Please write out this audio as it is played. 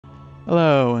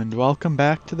Hello, and welcome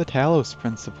back to the Talos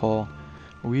Principle.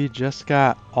 We just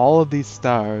got all of these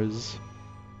stars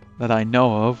that I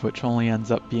know of, which only ends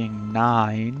up being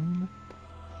 9.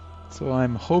 So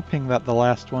I'm hoping that the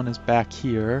last one is back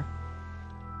here.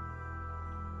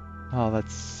 Oh,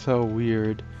 that's so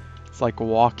weird. It's like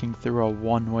walking through a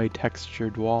one-way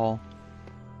textured wall.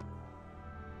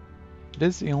 It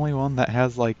is the only one that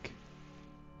has like...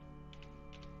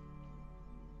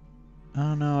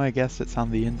 Oh no, I guess it's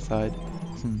on the inside.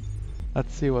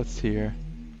 Let's see what's here.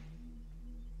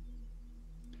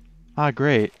 Ah,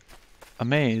 great. A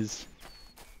maze.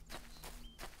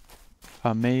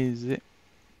 Amazing.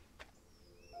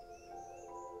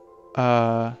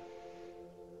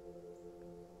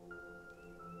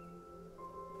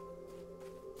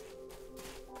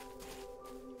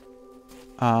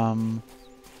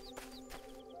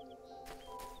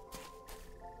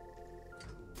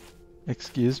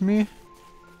 Excuse me?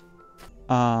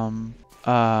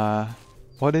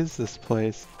 What is this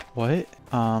place? What?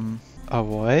 A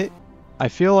what? I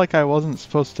feel like I wasn't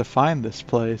supposed to find this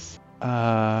place.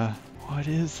 What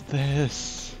is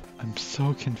this? I'm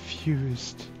so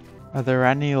confused. Are there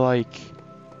any, like...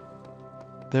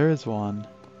 There is one.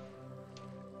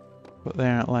 But they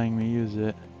aren't letting me use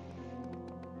it.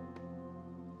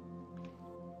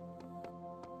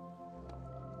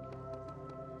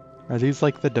 Are these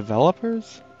like the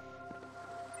developers?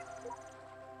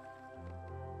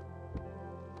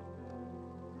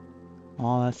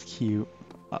 Oh, that's cute.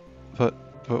 But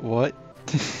what?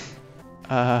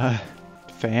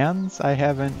 Fans? I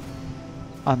haven't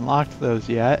unlocked those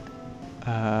yet.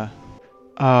 Oh,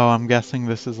 I'm guessing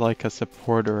this is like a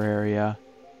supporter area.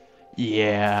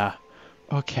 Yeah.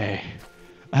 Okay.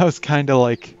 I was kind of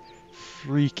like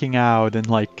freaking out and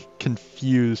like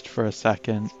confused for a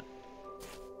second.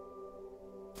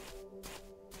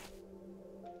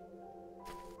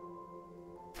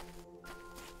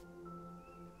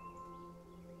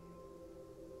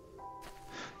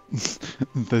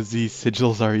 The Z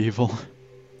sigils are evil.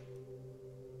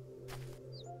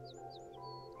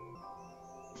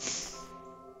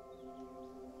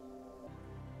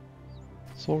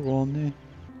 Soroni.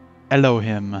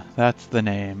 Elohim, that's the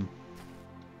name.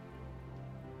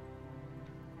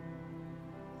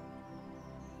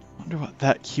 Wonder what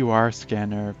that QR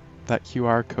scanner, that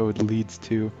QR code leads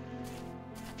to.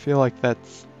 I feel like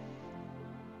that's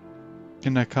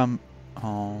gonna come...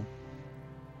 Oh.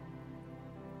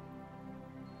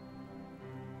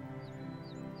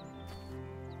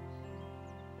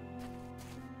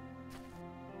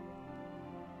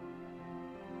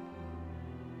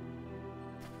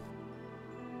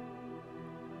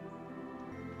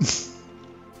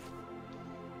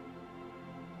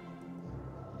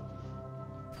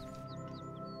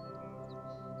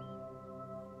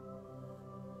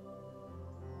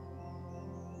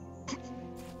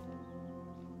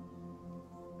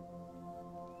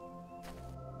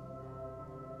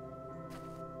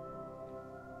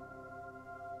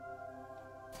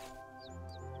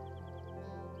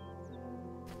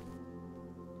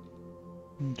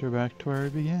 Enter back to where I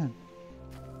began.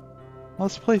 Well,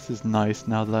 this place is nice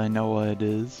now that I know what it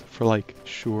is, for like,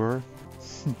 sure.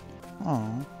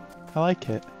 Oh, I like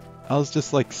it. I was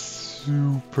just like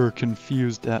super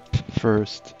confused at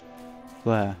first.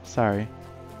 Blah, sorry.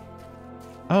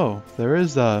 Oh, there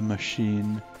is a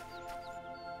machine.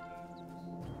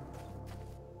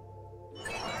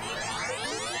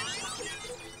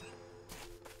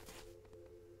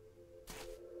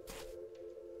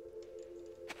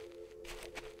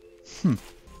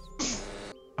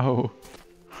 Oh,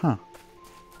 huh.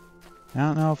 I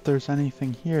don't know if there's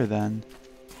anything here then.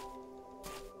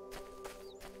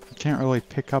 I can't really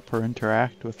pick up or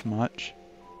interact with much.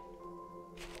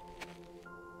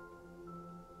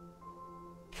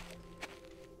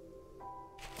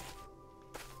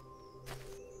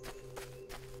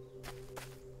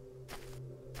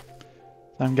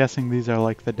 So I'm guessing these are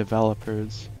like the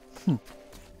developers. Oh,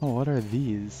 what are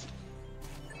these?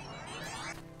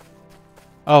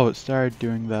 Oh, it started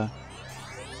doing the...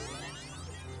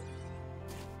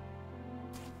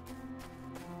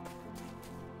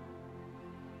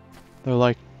 They're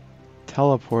like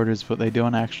teleporters, but they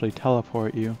don't actually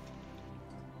teleport you.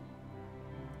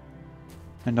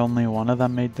 And only one of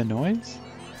them made the noise?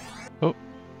 Oh,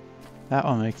 that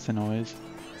one makes the noise.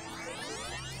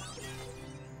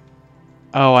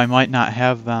 Oh, I might not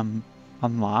have them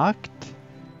unlocked?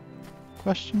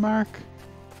 Question mark?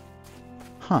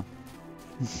 Huh.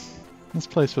 This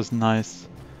place was nice.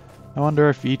 I wonder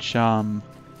if each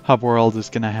hub world is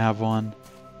gonna have one.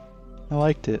 I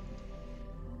liked it.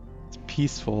 It's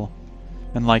peaceful.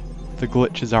 And like the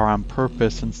glitches are on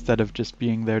purpose instead of just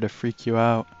being there to freak you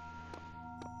out.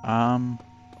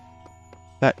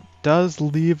 That does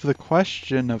leave the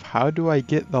question of how do I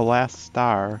get the last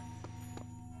star?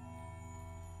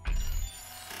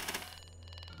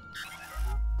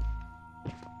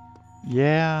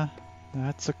 Yeah,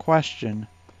 that's a question.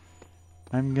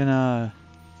 I'm gonna...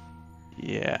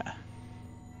 yeah.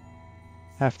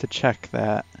 Have to check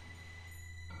that.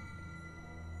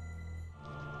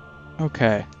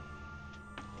 Okay.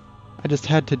 I just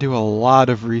had to do a lot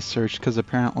of research because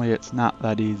apparently it's not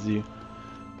that easy.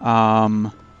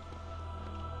 So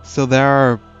there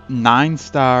are 9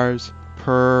 stars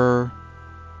per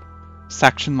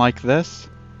section like this.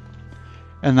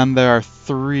 And then there are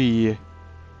 3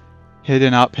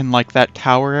 hidden up in like that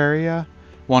tower area.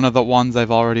 One of the ones I've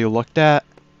already looked at.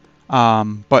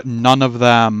 But none of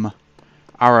them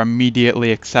are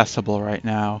immediately accessible right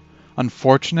now.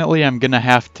 Unfortunately, I'm gonna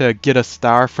have to get a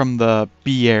star from the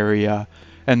B area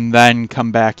and then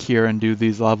come back here and do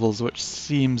these levels, which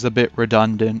seems a bit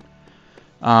redundant.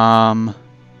 And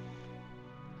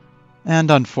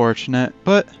unfortunate,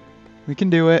 but we can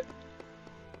do it.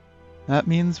 That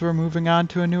means we're moving on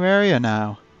to a new area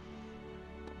now.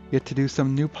 Get to do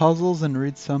some new puzzles and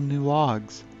read some new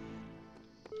logs.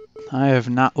 I have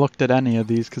not looked at any of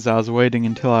these because I was waiting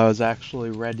until I was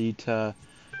actually ready to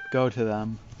go to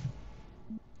them.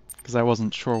 Because I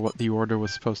wasn't sure what the order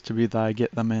was supposed to be that I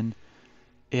get them in.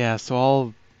 Yeah, so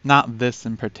I'll... not this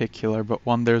in particular, but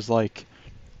when there's like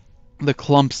the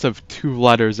clumps of 2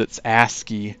 letters, it's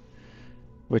ASCII.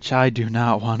 Which I do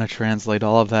not want to translate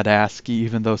all of that ASCII,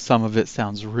 even though some of it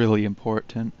sounds really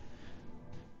important.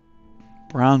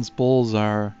 Bronze bowls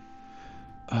are...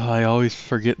 I always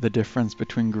forget the difference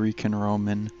between Greek and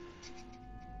Roman.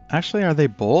 Actually, are they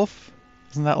both?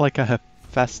 Isn't that like a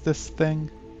Hephaestus thing?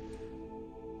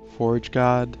 Forge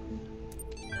god?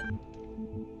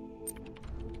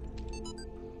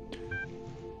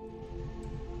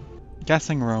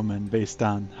 Guessing Roman based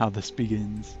on how this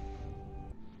begins.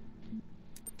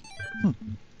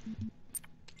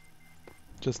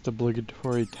 Just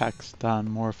obligatory text on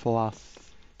more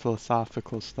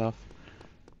philosophical stuff.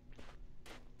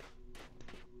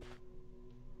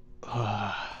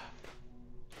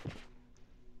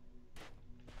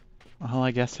 Well,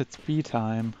 I guess it's B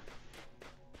time.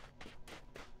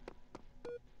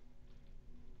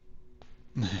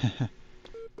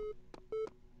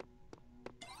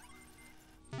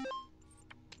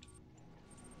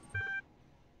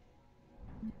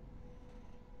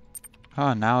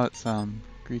 Oh, now it's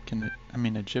Greek and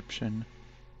Egyptian.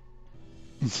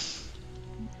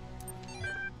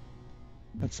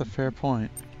 That's a fair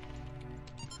point.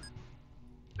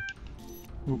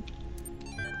 Oop.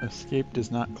 Escape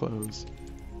does not close.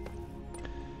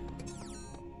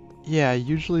 Yeah,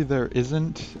 usually there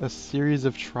isn't a series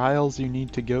of trials you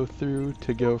need to go through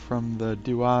to go from the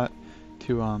Duat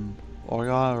to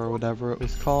Aura or whatever it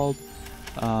was called.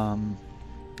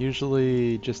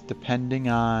 Usually just depending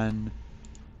on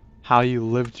how you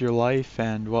lived your life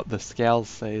and what the scales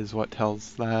say is what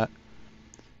tells that.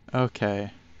 Okay,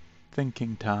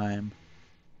 thinking time.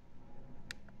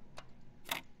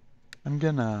 I'm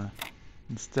gonna,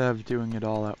 instead of doing it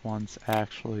all at once,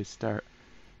 actually start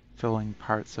filling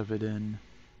parts of it in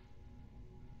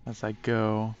as I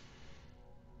go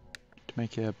to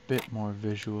make it a bit more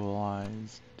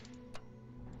visualized.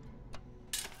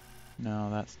 No,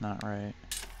 that's not right.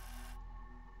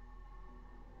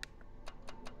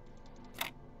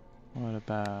 What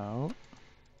about...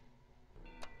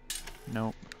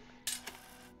 nope.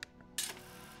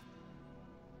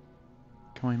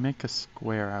 Can we make a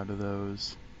square out of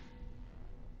those?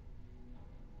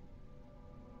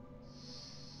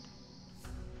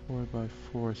 Four by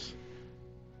 4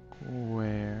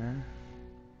 square.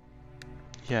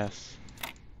 Yes.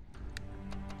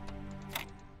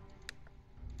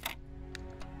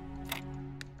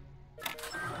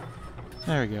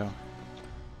 There we go.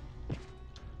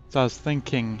 So I was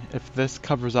thinking, if this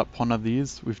covers up one of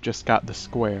these, we've just got the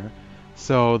square.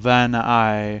 So then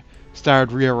I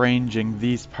started rearranging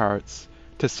these parts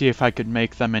to see if I could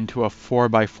make them into a 4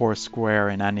 by 4 square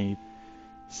in any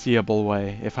seeable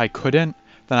way. If I couldn't,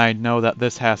 then I'd know that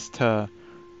this has to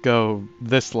go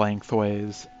this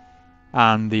lengthways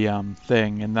on the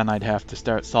thing, and then I'd have to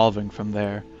start solving from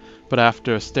there. But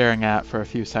after staring at it for a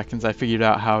few seconds, I figured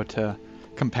out how to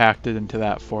compact it into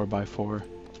that 4 by 4.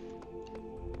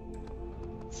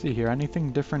 Let's see here,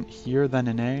 anything different here than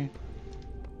in A?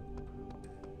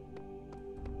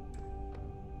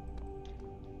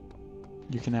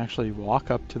 You can actually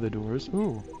walk up to the doors.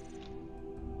 Ooh.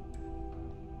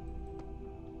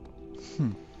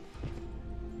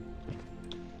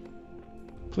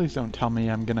 Please don't tell me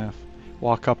I'm gonna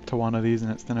walk up to one of these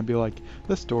and it's gonna be like,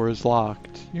 this door is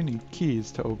locked. You need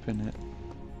keys to open it.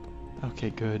 Okay,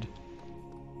 good.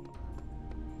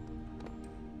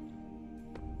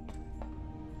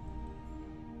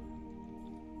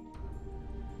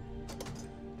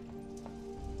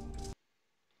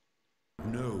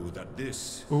 Know that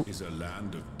this Ooh. is a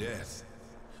land of death,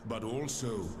 but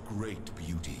also great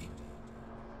beauty.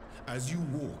 As you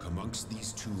walk amongst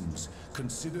these tombs,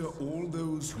 consider all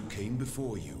those who came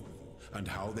before you, and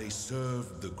how they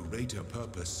served the greater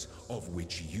purpose of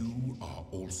which you are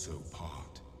also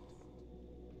part.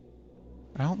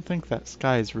 I don't think that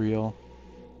sky's real.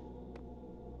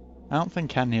 I don't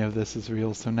think any of this is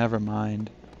real, so never mind.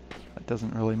 That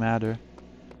doesn't really matter.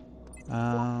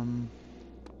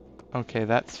 Okay,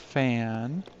 that's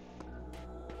fan.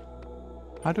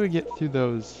 How do we get through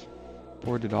those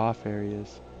boarded off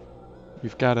areas?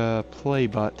 We've got a play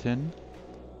button.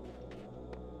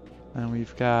 And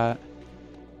we've got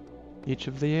each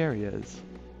of the areas.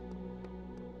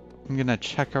 I'm gonna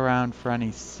check around for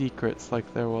any secrets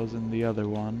like there was in the other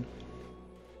one.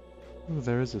 Ooh,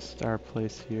 there is a star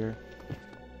place here.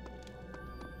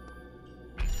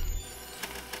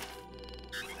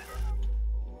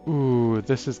 Ooh,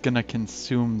 this is gonna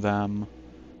consume them.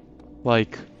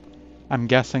 Like, I'm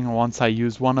guessing once I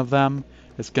use one of them,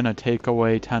 it's gonna take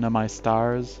away 10 of my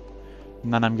stars.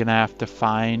 And then I'm gonna have to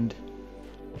find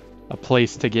a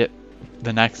place to get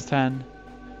the next 10.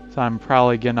 So I'm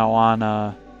probably gonna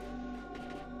wanna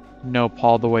nope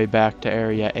all the way back to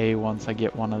Area A once I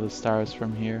get one of the stars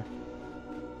from here.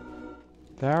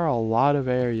 There are a lot of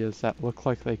areas that look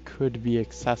like they could be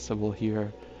accessible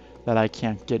here that I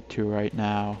can't get to right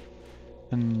now.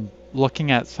 And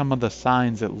looking at some of the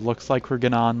signs, it looks like we're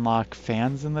gonna unlock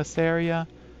fans in this area.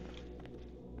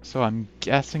 So I'm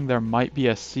guessing there might be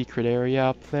a secret area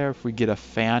up there if we get a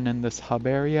fan in this hub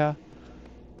area.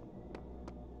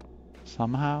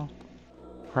 Somehow?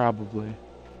 Probably.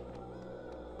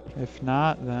 If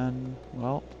not, then,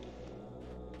 well,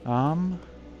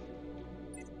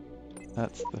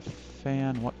 that's the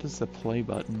fan. What does the play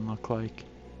button look like?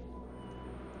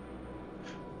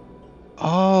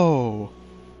 Oh!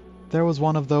 There was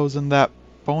one of those in that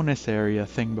bonus area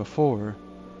thing before.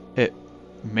 It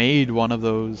made one of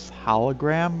those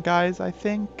hologram guys, I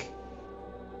think?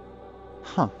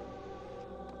 Huh.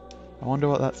 I wonder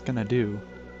what that's gonna do.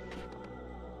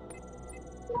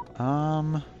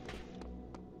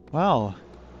 Well,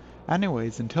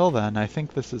 anyways, until then, I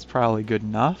think this is probably good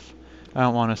enough. I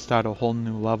don't want to start a whole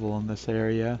new level in this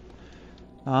area.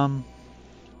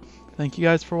 Thank you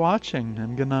guys for watching.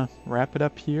 I'm gonna wrap it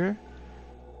up here.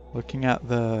 Looking at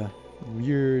the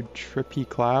weird, trippy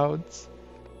clouds.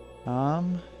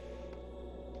 And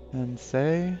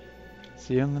say,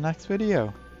 see you in the next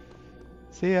video.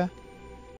 See ya.